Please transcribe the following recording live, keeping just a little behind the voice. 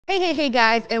Hey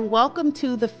guys, and welcome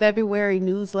to the February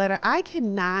newsletter. I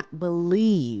cannot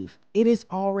believe it is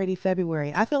already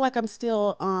February. I feel like I'm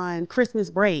still on Christmas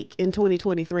break in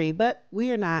 2023, but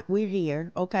we are not. We're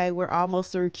here, okay? We're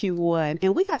almost through Q1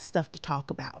 and we got stuff to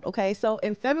talk about, okay? So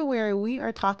in February, we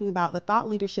are talking about the thought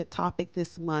leadership topic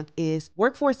this month is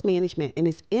workforce management and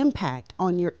its impact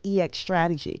on your EX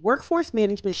strategy. Workforce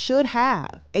management should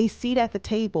have a seat at the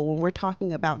table when we're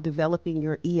talking about developing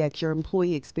your EX, your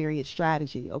employee experience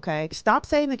strategy, okay? Stop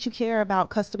saying that you care about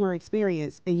customer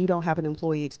experience and you don't have an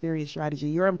employee experience strategy.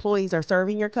 Your employees are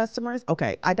serving your customers.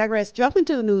 Okay, I digress. Jump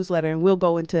into the newsletter and we'll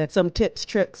go into some tips,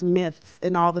 tricks, myths,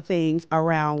 and all the things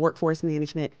around workforce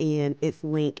management and its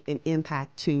link and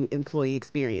impact to employee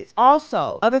experience.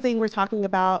 Also, other thing we're talking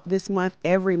about this month,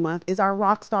 every month, is our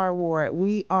Rockstar Award.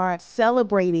 We are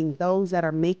celebrating those that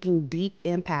are making deep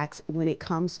impacts when it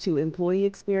comes to employee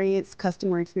experience,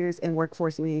 customer experience, and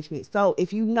workforce management. So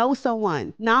if you know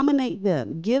someone, nominate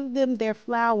them, give them their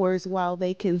flowers while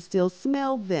they can still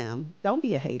smell them. Don't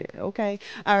be a hater, okay?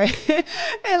 All right.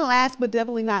 And last but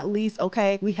definitely not least,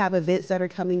 okay, we have events that are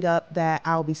coming up that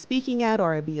I'll be speaking at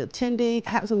or I'll be attending.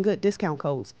 Have some good discount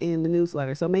codes in the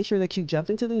newsletter. So make sure that you jump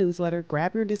into the newsletter,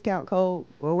 grab your discount code,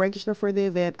 go register for the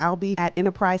event. I'll be at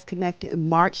Enterprise Connect in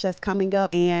March that's coming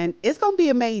up and it's going to be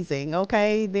amazing,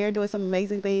 okay? They're doing some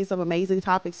amazing things, some amazing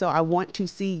topics. So I want to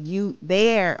see you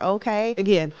there, okay?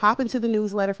 Again, hop into the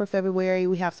newsletter for February.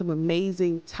 We have some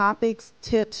amazing topics,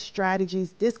 tips,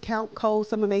 strategies, discount codes,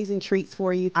 some amazing treats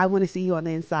for you. I want to see you on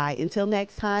the inside. Until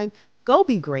next time, go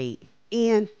be great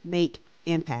and make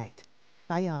impact.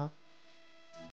 Bye, y'all.